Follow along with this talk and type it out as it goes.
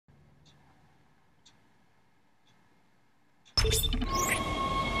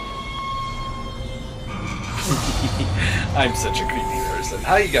I'm such a creepy person.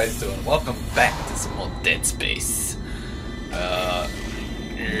 How you guys doing? Welcome back to some more Dead Space. I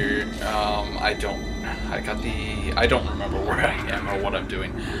don't remember where I am or what I'm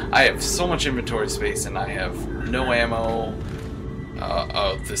doing. I have so much inventory space and I have no ammo.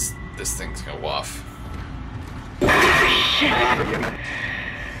 Oh, this thing's gonna go off. Shit.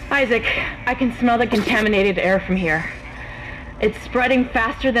 Isaac, I can smell the contaminated air from here. It's spreading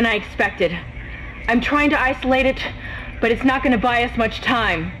faster than I expected. I'm trying to isolate it, but it's not going to buy us much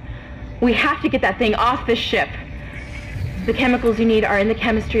time. We have to get that thing off this ship. The chemicals you need are in the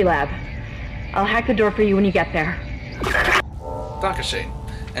chemistry lab. I'll hack the door for you when you get there. Shane.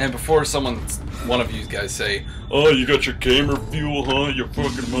 And before one of you guys say, "Oh, you got your gamer fuel, huh? You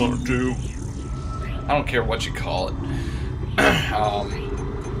fucking Mountain Dew." I don't care what you call it.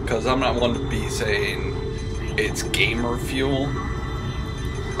 Because I'm not one to be saying it's gamer fuel.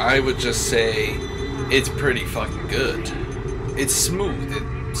 I would just say it's pretty fucking good. It's smooth.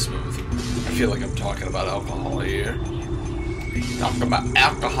 It's smooth. I feel like I'm talking about alcohol here. Talking about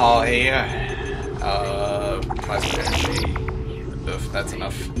alcohol here. Plasma energy. Ugh, that's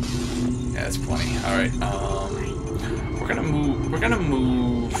enough. Yeah, that's plenty. Alright, we're gonna move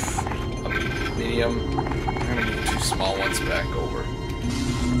a medium. We're gonna move 2 small ones back over.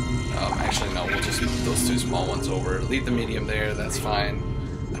 Actually no, we'll just move those 2 small ones over. Leave the medium there, that's fine.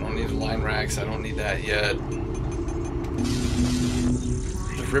 I don't need the line racks, I don't need that yet.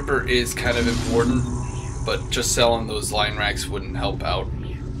 The Ripper is kind of important, but just selling those line racks wouldn't help out.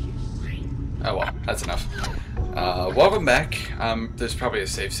 Oh well, that's enough. Welcome back. There's probably a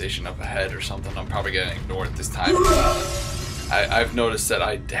save station up ahead or something. I'm probably gonna ignore it this time. I've noticed that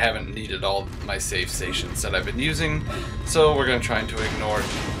I haven't needed all my save stations that I've been using, so we're gonna try to ignore it.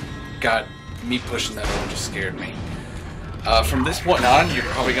 God, me pushing that over just scared me. From this point on, you're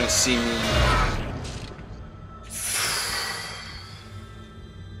probably gonna see me.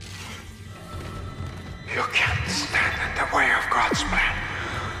 You can't stand in the way of God's plan,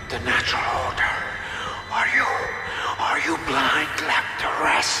 the natural order. Are you blind, left to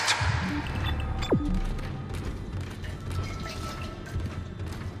rest?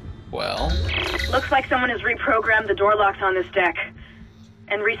 Well. Looks like someone has reprogrammed the door locks on this deck.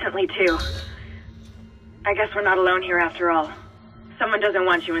 And recently, too. I guess we're not alone here after all. Someone doesn't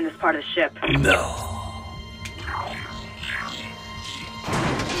want you in this part of the ship. No.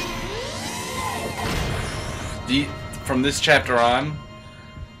 From this chapter on,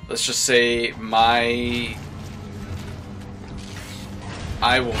 let's just say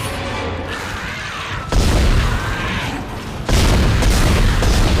I will.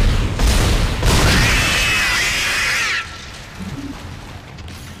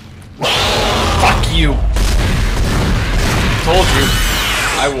 Fuck you! Told you,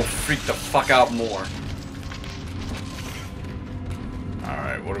 I will freak the fuck out more.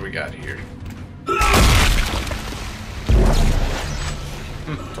 Alright, what do we got here?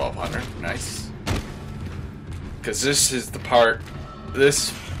 1200, nice. Because this is the part,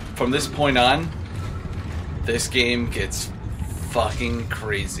 from this point on, this game gets fucking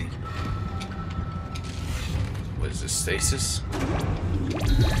crazy. What is this, stasis?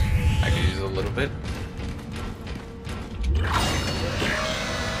 I can use it a little bit.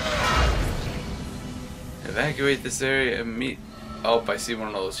 Evacuate this area and meet. Oh, I see one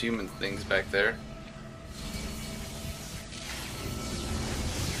of those human things back there.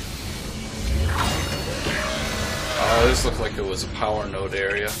 Oh, this looked like it was a power node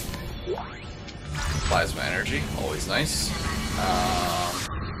area. Plasma energy, always nice.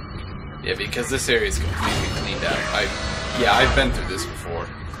 Yeah, because this area is completely cleaned out. I've been through this before.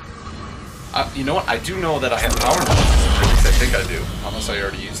 You know what? I do know that I have power nodes. At least I think I do. Unless I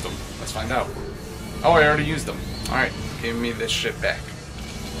already used them. Let's find out. Oh, I already used them. Alright, give me this shit back.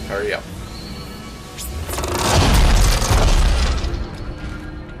 Hurry up.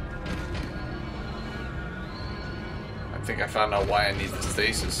 I think I found out why I need the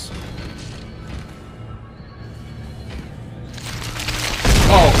stasis.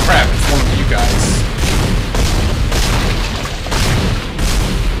 Oh crap, it's one of you guys.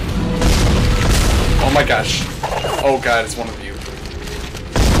 Oh my gosh. Oh god, it's one of you.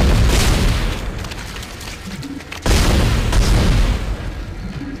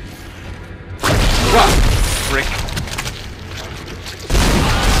 Run, frick.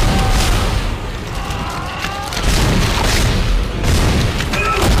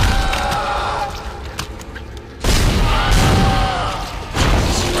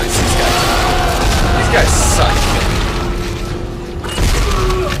 These guys suck.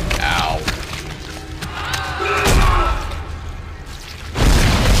 Ow.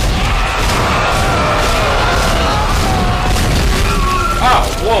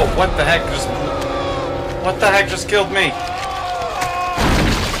 just killed me.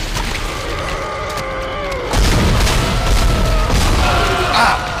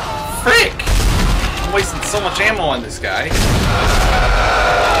 Ah! Frick! I'm wasting so much ammo on this guy.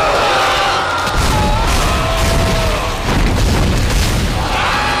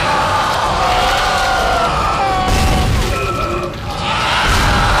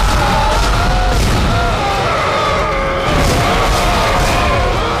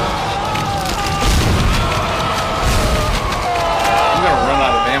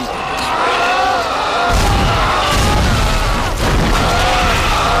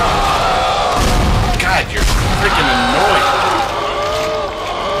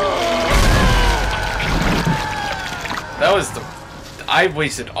 I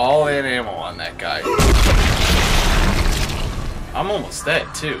wasted all that ammo on that guy. I'm almost dead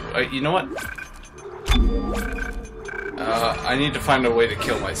too. You know what? I need to find a way to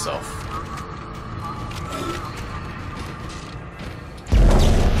kill myself.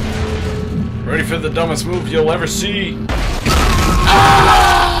 Ready for the dumbest move you'll ever see.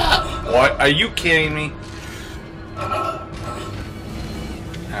 Ah! What? Are you kidding me?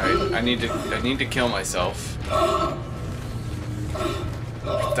 Alright, I need to kill myself.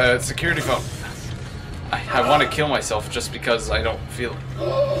 The security phone. I want to kill myself just because I don't feel...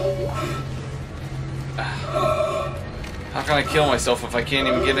 How can I kill myself if I can't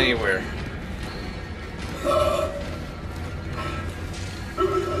even get anywhere?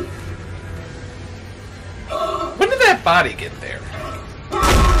 When did that body get there?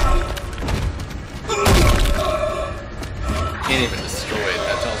 Can't even destroy it.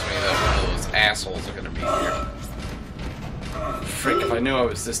 That tells me that one of those assholes are going to be here. Frick, if I knew I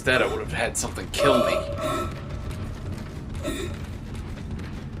was this dead, I would have had something kill me.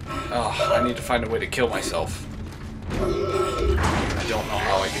 Oh, I need to find a way to kill myself. I don't know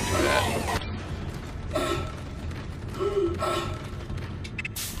how I can do that.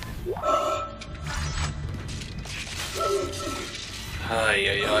 Ay,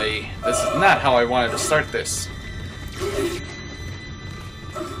 ay, ay. This is not how I wanted to start this.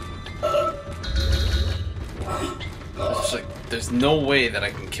 It's like, there's no way that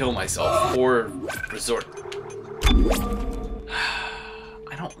I can kill myself or resort.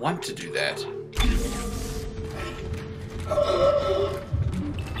 I don't want to do that.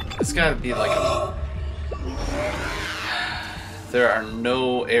 It's gotta be like a... There are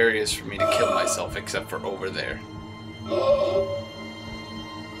no areas for me to kill myself except for over there.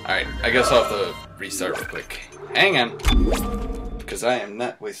 Alright, I guess I'll have to restart real quick. Hang on! Because I am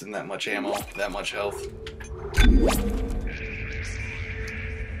not wasting that much ammo, that much health.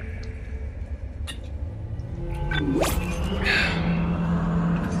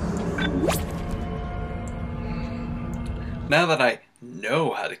 Now that I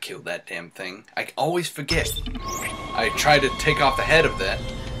know how to kill that damn thing, I always forget. I try to take off the head of that.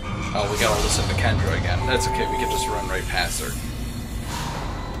 Oh, we gotta listen to Kendra again. That's okay, we can just run right past her.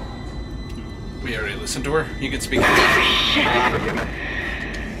 We already listened to her? You can speak.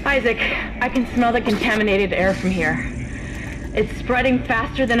 Isaac, I can smell the contaminated air from here. It's spreading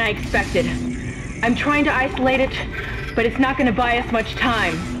faster than I expected. I'm trying to isolate it, but it's not going to buy us much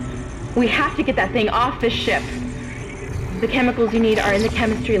time. We have to get that thing off this ship. The chemicals you need are in the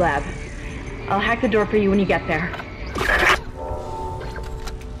chemistry lab. I'll hack the door for you when you get there.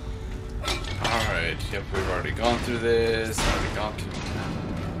 Alright, yep, we've already gone through this.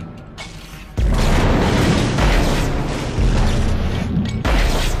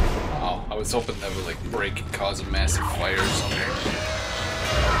 Oh, I was hoping that would like break and cause a massive fire or something.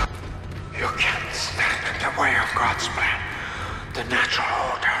 You can't stand in the way of God's plan, the natural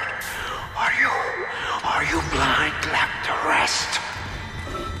order. Are you blind left to rest?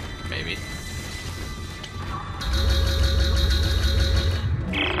 Maybe.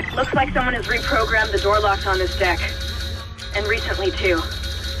 Looks like someone has reprogrammed the door locks on this deck. And recently, too.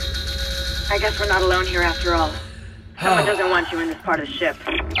 I guess we're not alone here after all. Someone doesn't want you in this part of the ship.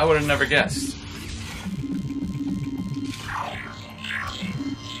 I would have never guessed.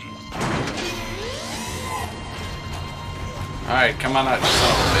 Alright, come on out, you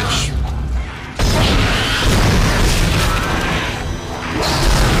son of a bitch.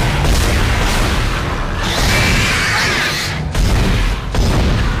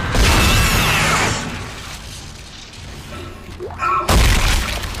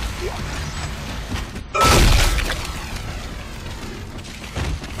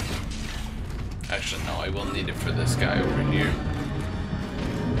 Actually, no, I will need it for this guy over here.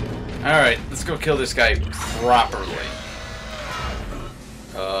 Alright, let's go kill this guy properly.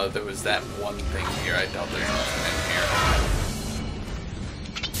 There was that one thing here. I doubt there's nothing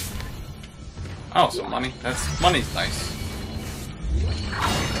Oh, so money. Money's nice.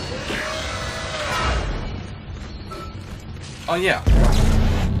 Oh yeah.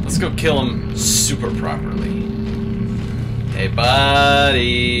 Let's go kill him super properly. Hey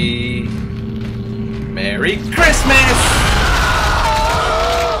buddy. Merry Christmas!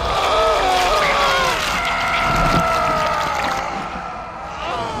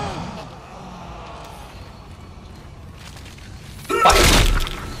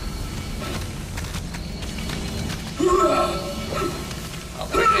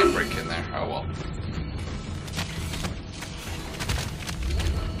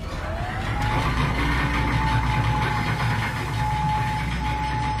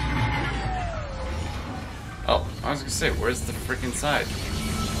 I was gonna say, where's the freaking side?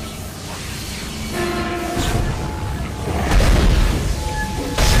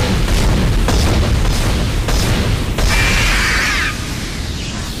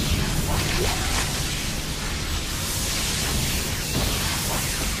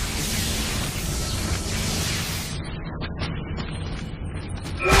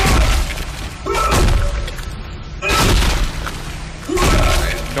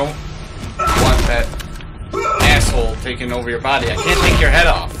 I don't want that asshole taking over your body. I can't take your head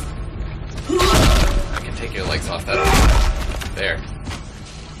off. I can take your legs off that. There.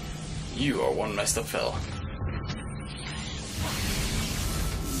 You are one messed up fella.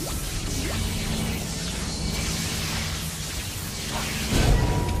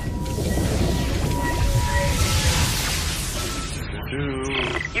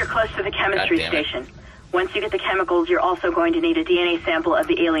 You're close to the chemistry station. Once you get the chemicals, you're also going to need a DNA sample of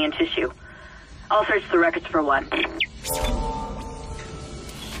the alien tissue. I'll search the records for one.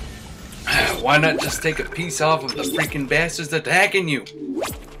 Why not just take a piece off of the freaking bastards attacking you?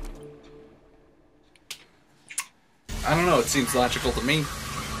 I don't know, it seems logical to me.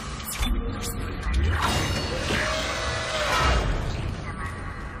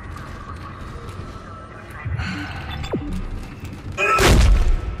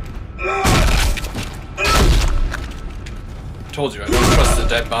 Told you, I don't trust the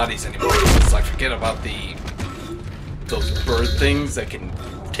dead bodies anymore because I forget about those bird things that can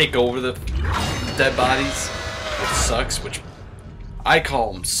take over the dead bodies, which sucks, which I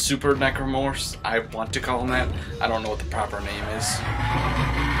call them super necromorphs. I want to call them that. I don't know what the proper name is.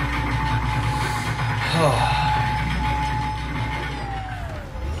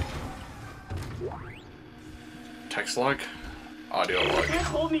 Text log? Audio log.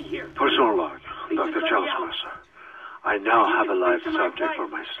 Personal log, Dr. Ch5. I now have a live subject for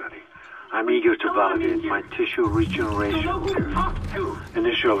my study. I'm eager to validate my tissue regeneration theory.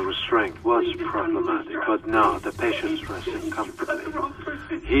 Initial restraint was problematic, but now the patient's resting comfortably.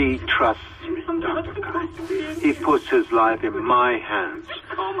 He trusts me, Dr. Guy. He puts his life in my hands.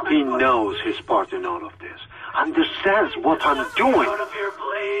 He knows his part in all of this. Understands what I'm doing.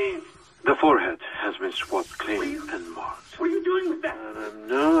 The forehead has been swabbed clean and marked. What are you doing with that? And I'm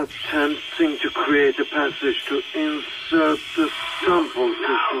now attempting to create a passage to insert the sample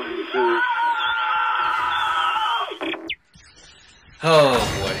tissue into... Oh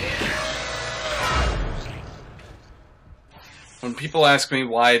boy. When people ask me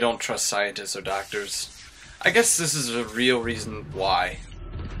why I don't trust scientists or doctors, I guess this is a real reason why.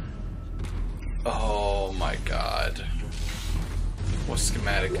 Oh my god. What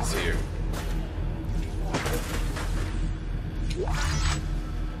schematic is here?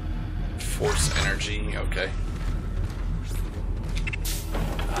 Force energy, okay.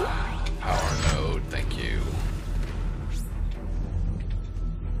 Power node, thank you.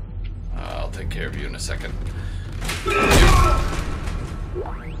 I'll take care of you in a second.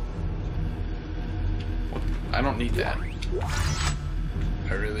 I don't need that.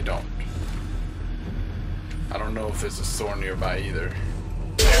 I really don't. I don't know if there's a store nearby either.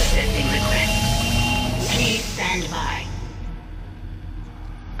 Processing request. Please stand by.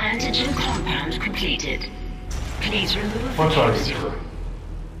 Antigen compound completed. Please remove What the are you capsule. doing?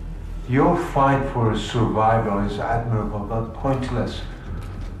 Your fight for survival is admirable but pointless.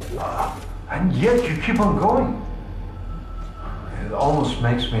 And yet you keep on going. It almost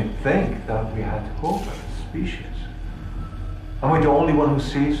makes me think that we had hope as a species. Am I the only one who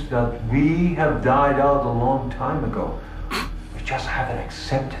sees that we have died out a long time ago? We just haven't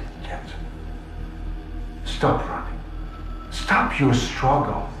accepted it yet. Stop running. Stop your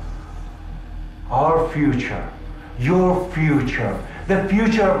struggle. Our future, your future, the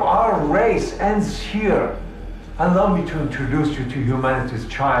future of our race ends here. Allow me to introduce you to humanity's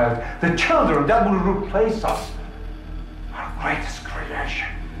child, the children that will replace us. Our greatest creation.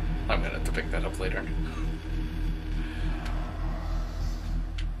 I'm gonna have to pick that up later.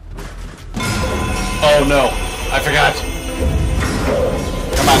 Oh no, I forgot.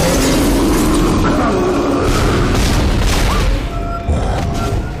 Come on.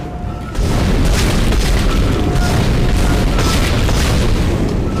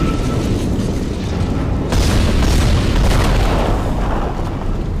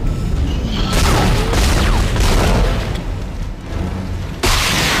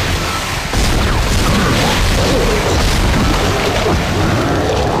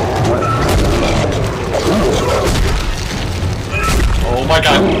 Oh my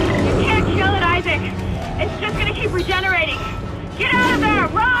god. You can't kill it, Isaac. It's just gonna keep regenerating. Get out of there,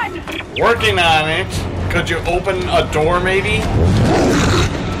 run! Working on it. Could you open a door, maybe?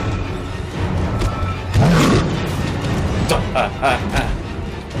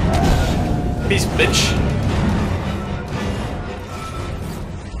 Peace, bitch.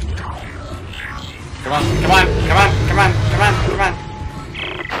 Come on, come on, come on, come on, come on, come on.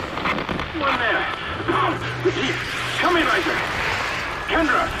 One there. The jeep. Come in, Isaac.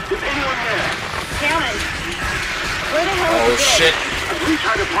 Kendra, is anyone there? Hammond, where the hell Oh is it? shit. We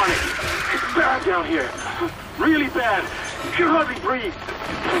tried to panic. It's bad down here. Really bad. You can hardly breathe.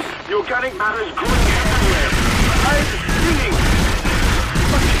 The organic matter is growing everywhere. I'm stinging.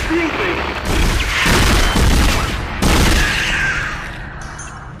 I'm seeing things.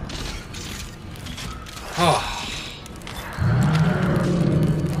 Oh.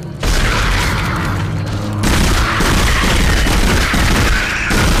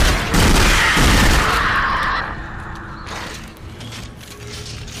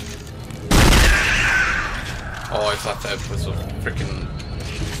 Oh, I thought that was a freaking...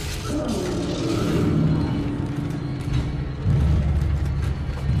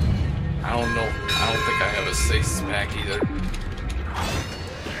 I don't know. I don't think I have a safe pack either.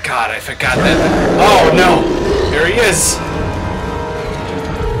 God, I forgot that. Oh no! There he is!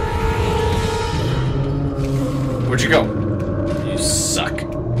 Where'd you go? You suck.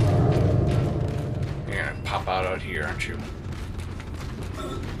 You're gonna pop out here, aren't you?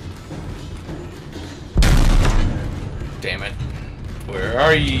 Damn it. Where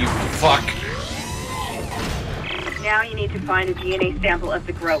are you, fuck? Now you need to find a DNA sample of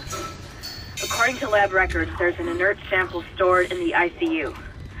the growth. According to lab records, there's an inert sample stored in the ICU.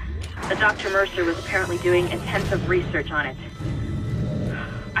 Dr. Mercer was apparently doing intensive research on it.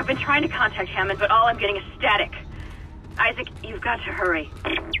 I've been trying to contact Hammond, but all I'm getting is static. Isaac, you've got to hurry.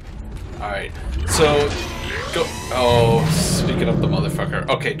 Alright, so... Go... Oh, speaking of the motherfucker.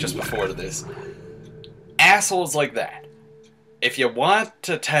 Okay, just before this. Assholes like that. If you want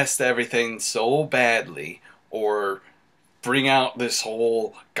to test everything so badly, or bring out this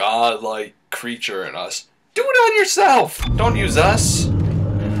whole godlike creature in us, do it on yourself! Don't use us!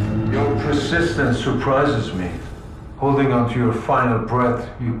 Your persistence surprises me. Holding on to your final breath,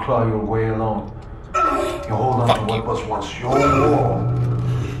 you claw your way along. You hold on to what was once your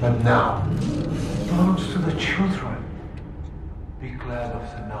world, but now belongs to the children. Be glad of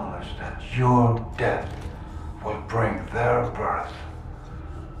the knowledge that your death will bring their birth.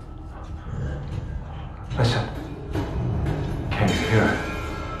 Listen. Can you hear it?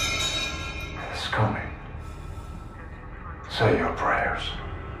 It's coming. Say your prayers.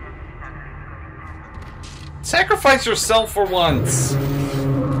 Sacrifice yourself for once!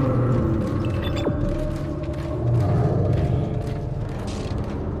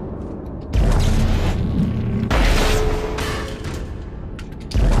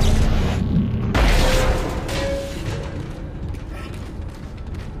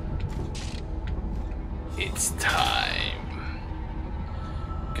 It's time.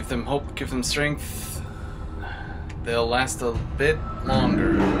 Give them hope, give them strength. They'll last a bit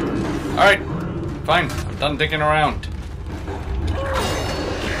longer. Alright, fine. I'm done digging around.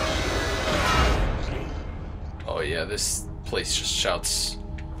 Oh yeah, this place just shouts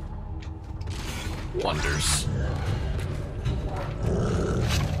wonders.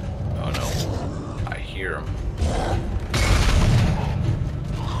 Oh no, I hear him.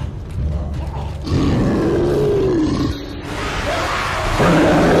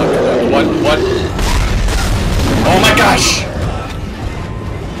 What? Oh my gosh!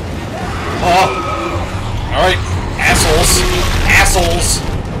 Oh! Alright, assholes! Assholes!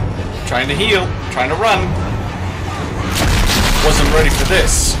 Trying to heal, trying to run. Wasn't ready for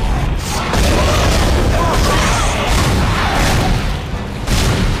this.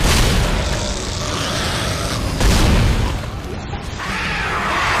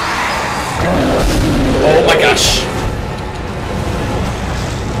 Oh my gosh!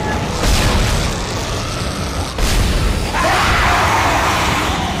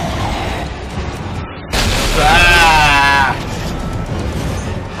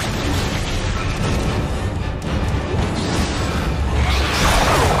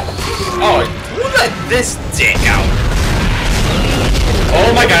 Oh, who let this dick out?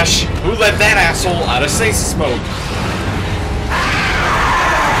 Oh my gosh, who let that asshole out of stasis mode?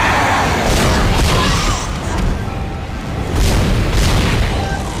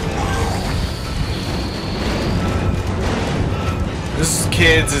 This,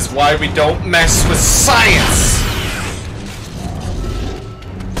 kids, is why we don't mess with science!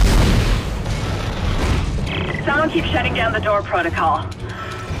 Someone keeps shutting down the door protocol.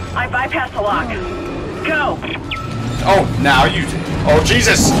 I bypassed the lock. Go! Oh, now you do. Oh,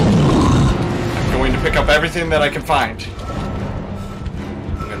 Jesus! I'm going to pick up everything that I can find.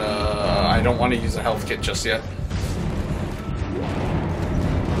 I don't want to use a health kit just yet.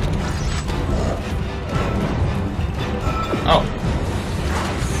 Oh.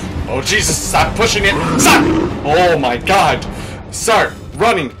 Oh, Jesus, stop pushing it! Stop! Oh my God! Start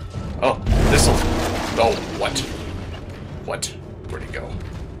running! Oh, this'll... Oh, what? What? Where'd he go?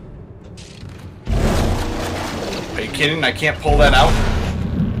 Are you kidding? I can't pull that out?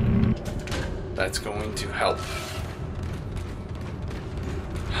 That's going to help.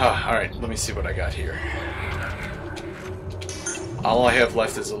 Huh, alright, let me see what I got here. All I have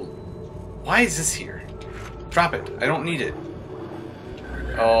left is a... Why is this here? Drop it. I don't need it.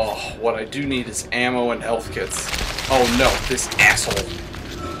 Oh, what I do need is ammo and health kits. Oh no, this asshole.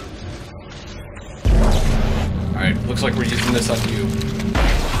 Alright, looks like we're using this on you.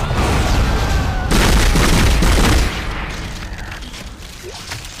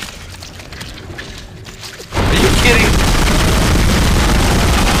 Are you kidding?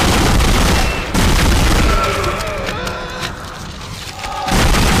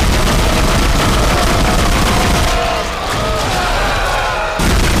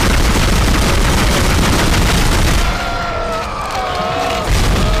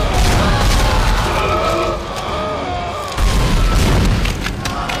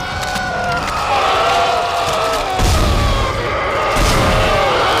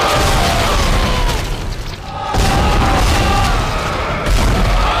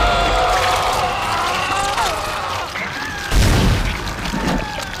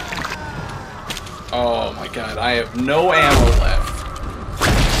 Oh my God, I have no ammo left.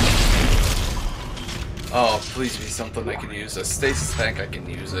 Oh, please be something I can use. A stasis tank, I can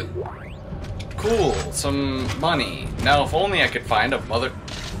use it. Cool, some money. Now, if only I could find a mother...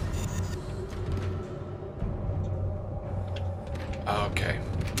 Okay,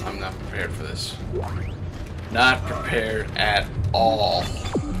 I'm not prepared for this. Not prepared at all.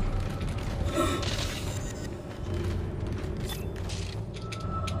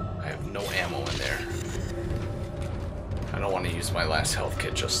 I have no ammo in there. I don't want to use my last health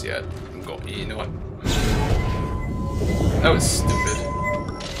kit just yet. I'm going. You know what? That was stupid.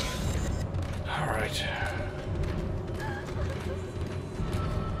 All right.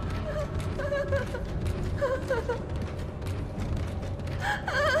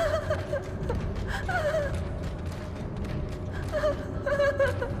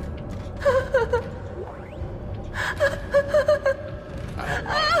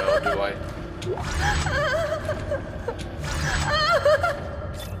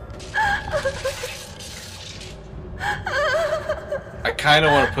 I kind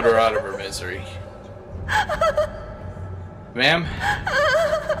of want to put her out of her misery. Ma'am,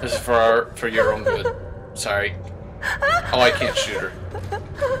 this is for your own good. Sorry. Oh, I can't shoot her.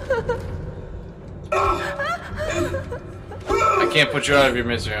 I can't put you out of your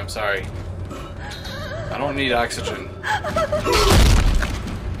misery, I'm sorry. I don't need oxygen.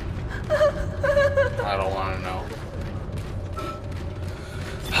 I don't want to know.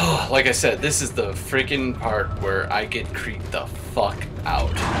 Like I said, this is the freaking part where I get creeped the fuck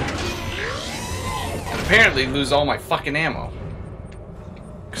out. And apparently lose all my fucking ammo.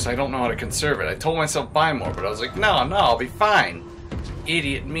 Because I don't know how to conserve it. I told myself buy more, but I was like, no, I'll be fine.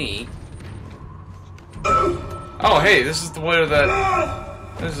 Idiot me. Oh, hey, this is the where that...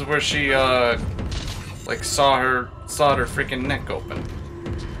 This is where she, like, sawed her freaking neck open.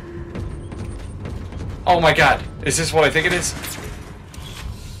 Oh my God, is this what I think it is?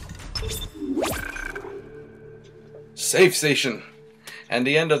 Safe station. And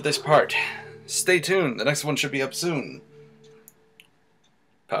the end of this part. Stay tuned, the next one should be up soon.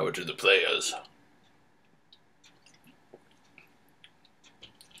 Power to the players.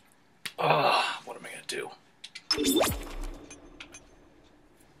 Ah, what am I gonna do?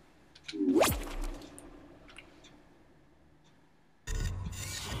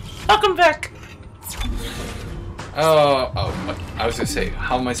 Welcome back! Oh, I was gonna say,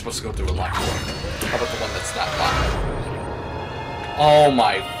 how am I supposed to go through a locked door? How about the one that's not locked? Oh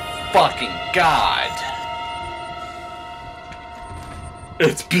my fucking God!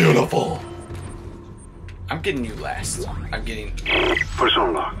 It's beautiful. I'm getting you last. I'm getting...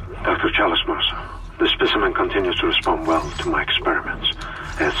 Person log, Dr. Ch5. The specimen continues to respond well to my experiments.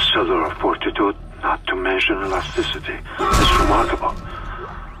 Its cellular fortitude, not to mention elasticity, is remarkable.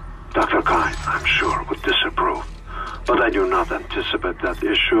 Dr. Kine, I'm sure, would disapprove. But I do not anticipate that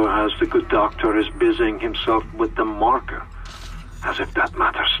issue as the good doctor is busying himself with the marker. As if that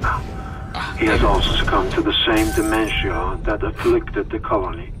matters now. He has also succumbed to the same dementia that afflicted the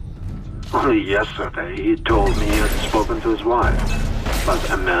colony. Only yesterday he told me he had spoken to his wife. But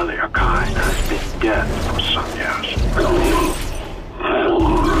Amelia Kine has been dead for some years.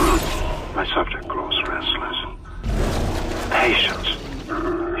 My subject grows restless. Patience.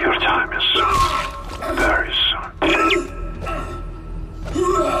 Your time is soon. Very soon.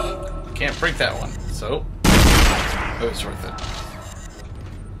 Can't break that one, so... it was worth it.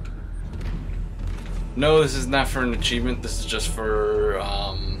 No, this is not for an achievement. This is just for,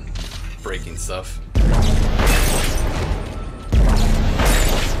 breaking stuff.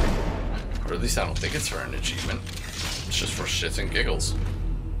 Or at least I don't think it's for an achievement. It's just for shits and giggles.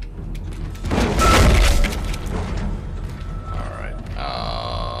 Alright,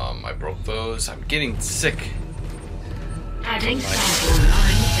 I broke those. I'm getting sick. Adding sample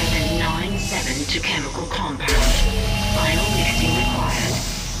 9797 to chemical compound. Final mixing required.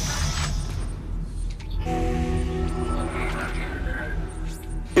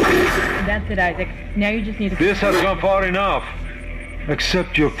 That's it, Isaac. Now you just need to... This has gone far enough.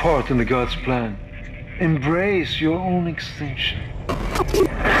 Accept your part in the God's plan. Embrace your own extinction.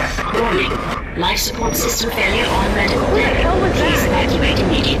 Warning. Life support system failure on medical What the deck. hell was Please that? evacuate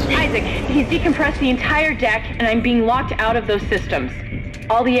immediately. Isaac, he's decompressed the entire deck, and I'm being locked out of those systems.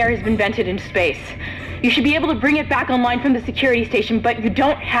 All the air has been vented into space. You should be able to bring it back online from the security station, but you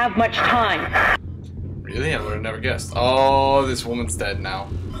don't have much time. Really? I would have never guessed. Oh, this woman's dead now.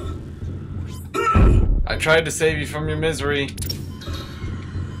 I tried to save you from your misery.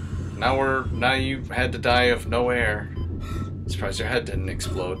 Now you had to die of no air. Surprised your head didn't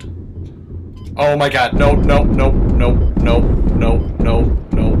explode. Oh my god, no, no, no, no, no, no, no, no,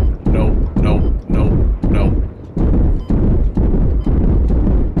 no, no, no, no.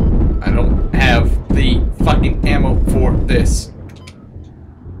 I don't have the fucking ammo for this.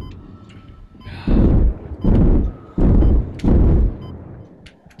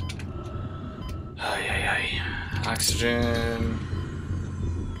 Oxygen.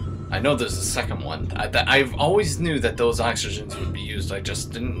 I know there's a second one. I've always knew that those oxygens would be used. I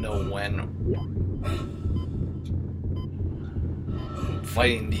just didn't know when.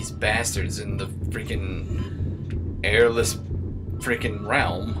 Fighting these bastards in the freaking airless freaking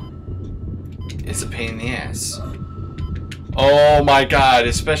realm is a pain in the ass. Oh my god,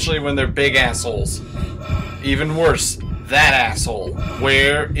 especially when they're big assholes. Even worse, that asshole.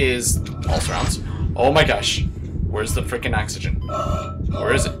 Where is pulse rounds? Oh my gosh. Where's the freaking oxygen?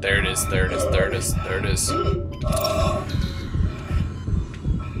 Where is it? There it is, there it is, there it is, there it is.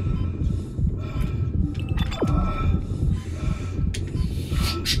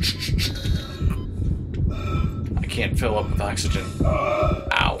 I can't fill up with oxygen. Ow.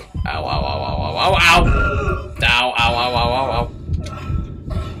 Ow, ow, ow, ow, ow, ow, ow! Ow, ow, ow, ow, ow, ow.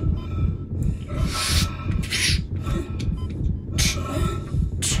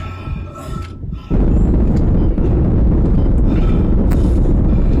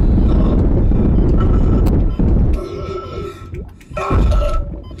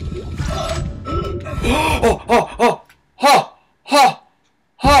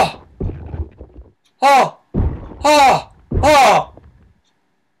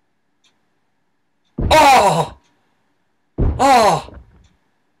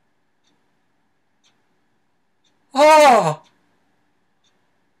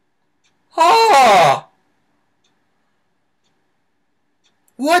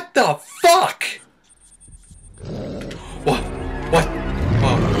 What the fuck? What? What?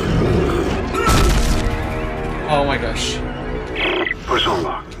 Oh. Oh my gosh. Person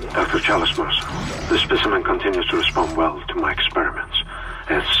log, Dr. Ch5. The specimen continues to respond well to my experiments.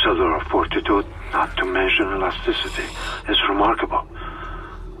 Its cellular fortitude, not to mention elasticity, is remarkable.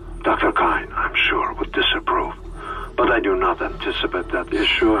 Dr. Kine, I'm sure, would disapprove. But I do not anticipate that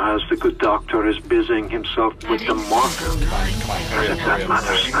issue as the good doctor is busying himself with the marker. As if that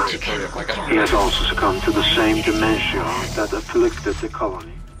matters now. He has also succumbed to the same dementia that afflicted the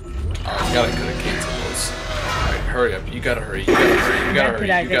colony. You gotta cancel those. Alright, hurry up. You gotta hurry. You gotta hurry. You gotta hurry.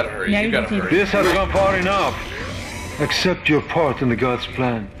 You gotta hurry. You gotta hurry. This has gone far enough. Accept your part in the God's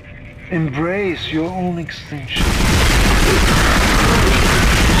plan. Embrace your own extinction.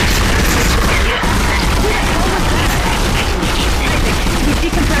 He's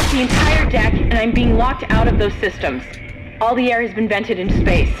the entire deck, and I'm being locked out of those systems. All the air has been vented into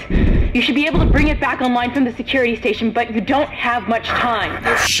space. You should be able to bring it back online from the security station, but you don't have much time.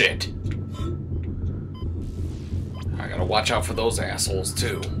 Oh shit. I gotta watch out for those assholes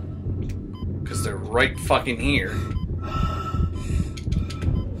too. Because they're right fucking here.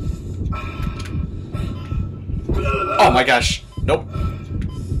 Oh my gosh. Nope.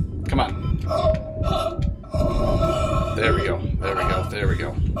 Come on. There we go. There we go. There we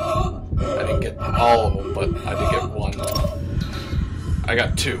go. I didn't get all of them, but I did get one. I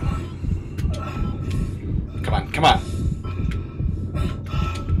got two. Come on, come on.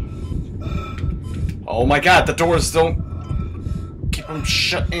 Oh my god, the doors don't keep them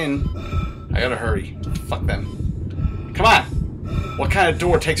shut in. I gotta hurry. Fuck them. Come on. What kind of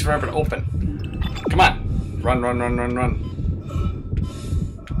door takes forever to open? Come on. Run, run, run, run, run.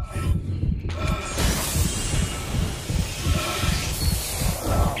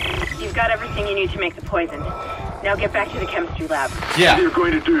 You've got everything you need to make the poison. Now get back to the chemistry lab. Yeah. What are you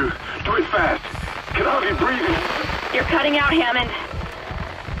going to do? Do it fast. Can I be breathing? You're cutting out, Hammond.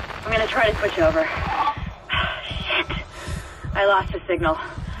 I'm gonna try to switch over. Shit. I lost the signal.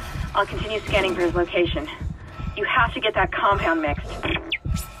 I'll continue scanning for his location. You have to get that compound mixed.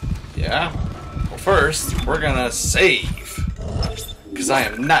 Yeah? Well, first, we're gonna save. Because I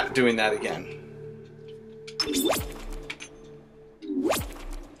am not doing that again.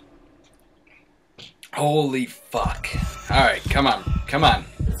 Holy fuck. Alright, come on. Come on.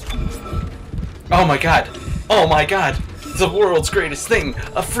 Oh my god. Oh my god. The world's greatest thing.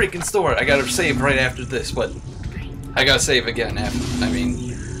 A freaking store. I gotta save right after this, but I gotta save again after,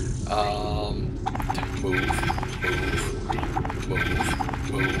 move.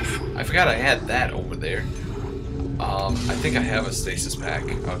 I forgot I had that over there. I think I have a stasis pack.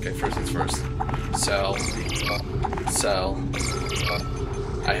 Okay, first things first. Sell.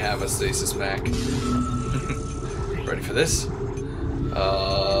 I have a stasis pack. Ready for this?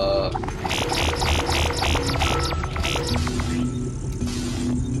 Oh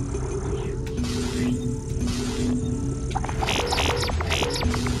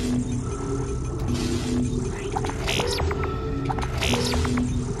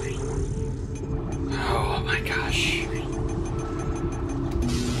my gosh.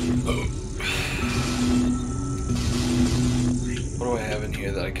 What do I have in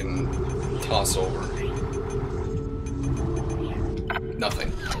here that I can toss over?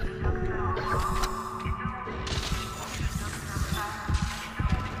 Nothing.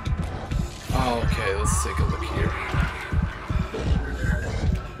 Okay, let's take a look here.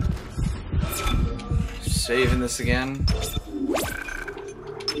 Saving this again.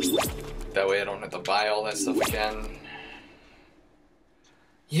 That way I don't have to buy all that stuff again.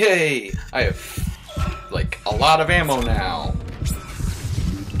 Yay! I have, like, a lot of ammo now.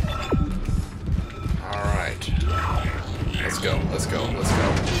 Alright. Let's go, let's go, let's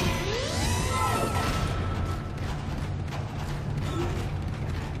go.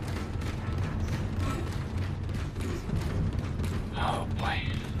 Oh boy.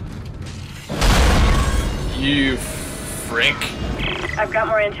 You frick. I've got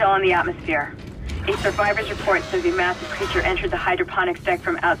more intel on the atmosphere. A survivor's report says a massive creature entered the hydroponics deck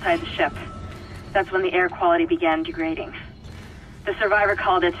from outside the ship. That's when the air quality began degrading. The survivor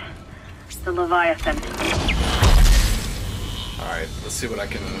called it the Leviathan. Alright, let's see what I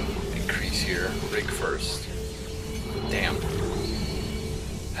can increase here. Rig first. Damn.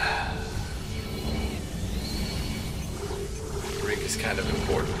 Rig is kind of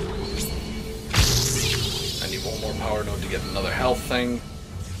important. I need one more power node to get another health thing.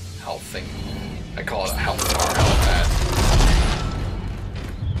 Health thing. I call it a health bar, health pad.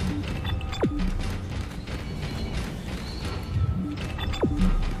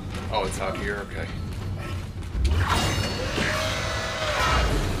 Oh, it's out here, okay.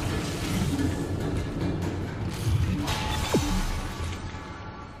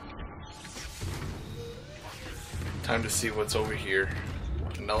 Time to see what's over here.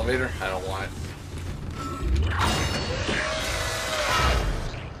 An elevator? I don't want it.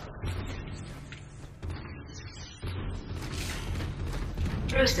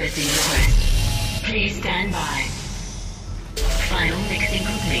 Processing request. Please stand by. Final mixing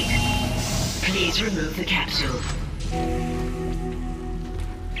complete. Please remove the capsule.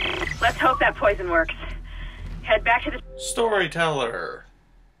 Let's hope that poison works. Head back to the Storyteller.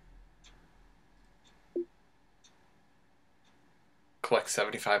 Collect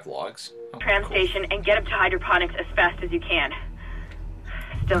 75 logs. Oh, tram cool. station and get up to hydroponics as fast as you can.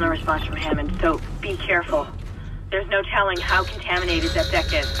 Still no response from Hammond, so be careful. There's no telling how contaminated that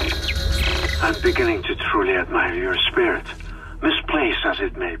deck is. I'm beginning to truly admire your spirit. Misplaced as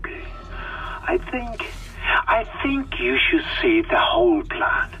it may be, I think you should see the whole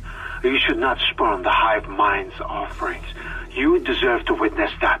plan. You should not spurn the hive mind's offerings. You deserve to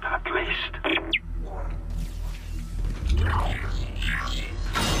witness that, at least.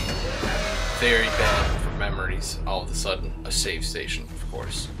 Very bad for memories, all of a sudden. A save station, of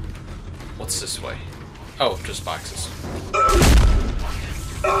course. What's this way? Oh, just boxes.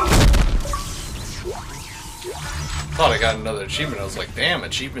 Thought I got another achievement. I was like, damn,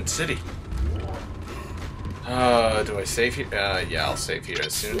 Achievement City. Do I save here? Yeah, I'll save here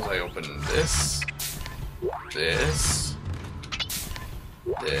as soon as I open this. This.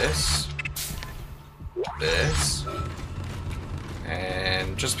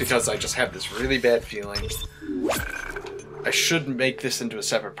 And just because I just have this really bad feeling, I should make this into a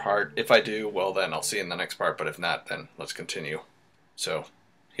separate part. If I do, well then I'll see you in the next part, but if not, then let's continue. So,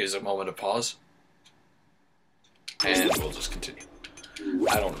 here's a moment of pause. And we'll just continue.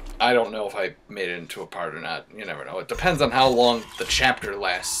 I don't know if I made it into a part or not. You never know. It depends on how long the chapter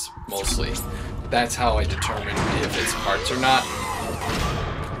lasts, mostly. That's how I determine if it's parts or not.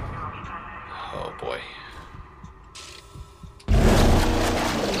 Oh boy.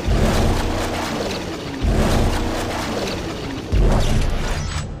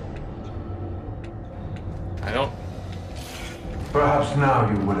 I don't... Perhaps now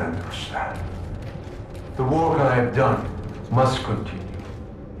you will understand. The work I have done must continue.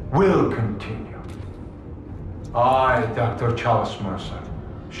 Will continue. I, Dr. Charles Mercer,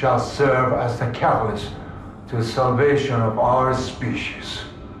 shall serve as the catalyst to the salvation of our species.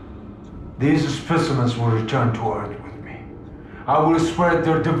 These specimens will return to Earth with me. I will spread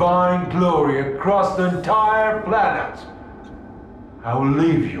their divine glory across the entire planet. I will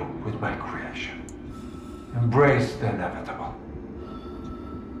leave you with my creation. Embrace the inevitable.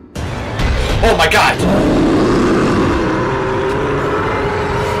 Oh my god!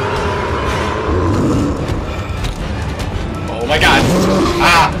 Oh my god!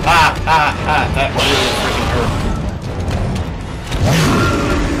 That really freaking hurt.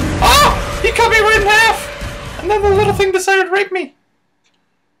 Oh! He cut me right in half! And then the little thing decided to rape me.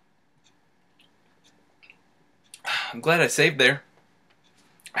 I'm glad I saved there.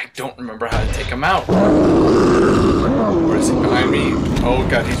 I don't remember how to take him out. Where is he? Behind me? Oh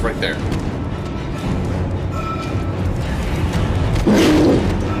god, he's right there.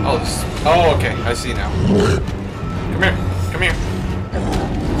 Oh, okay. I see now. Come here. Come here.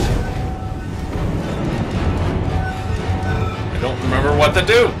 I don't remember what to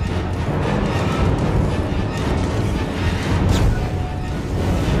do.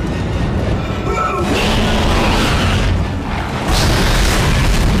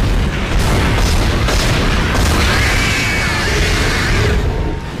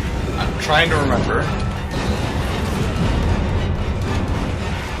 I'm trying to remember.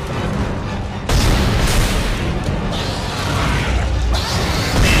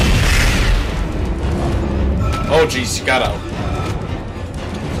 Oh jeez, you got out.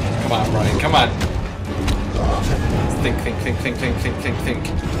 Come on, Brian, come on. Think.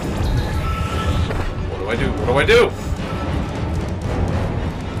 What do I do? What do I do?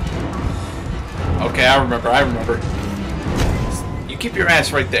 Okay, I remember. You keep your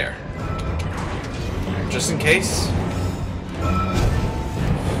ass right there. Just in case.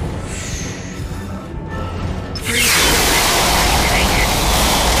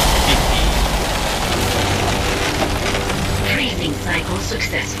 Cycle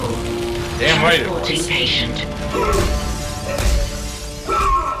successful. Damn right it was. Transporting patient.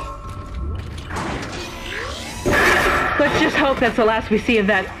 Let's just hope that's the last we see of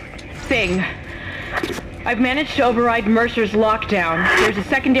that thing. I've managed to override Mercer's lockdown. There's a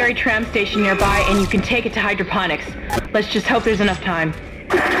secondary tram station nearby, and you can take it to hydroponics. Let's just hope there's enough time.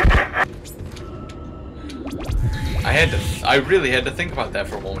 I really had to think about that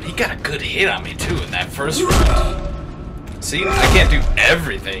for a moment. He got a good hit on me too in that first round. See, I can't do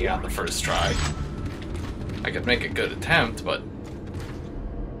everything on the first try. I could make a good attempt, but...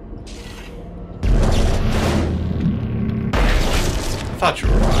 I thought you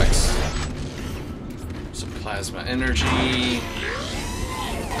were rocks. Some plasma energy.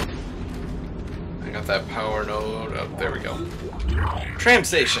 I got that power node. Oh, there we go. Tram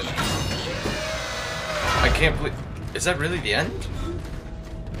station! I can't believe... Is that really the end?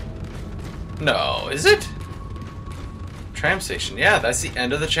 No, is it? Tram station. Yeah, that's the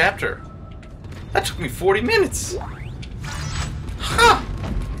end of the chapter. That took me 40 minutes. Huh.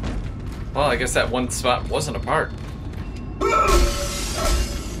 Well, I guess that one spot wasn't a part.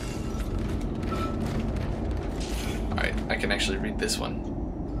 Alright, I can actually read this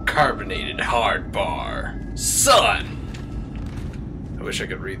one. Carbonated hard bar. Son! I wish I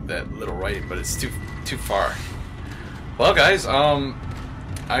could read that little writing, but it's too far. Well, guys,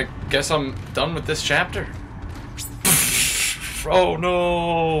 I guess I'm done with this chapter. Oh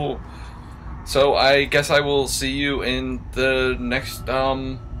no! So I guess I will see you in the next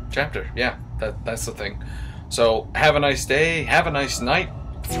chapter. Yeah, that's the thing. So have a nice day, have a nice night,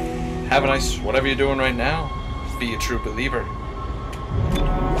 have a nice whatever you're doing right now. Be a true believer.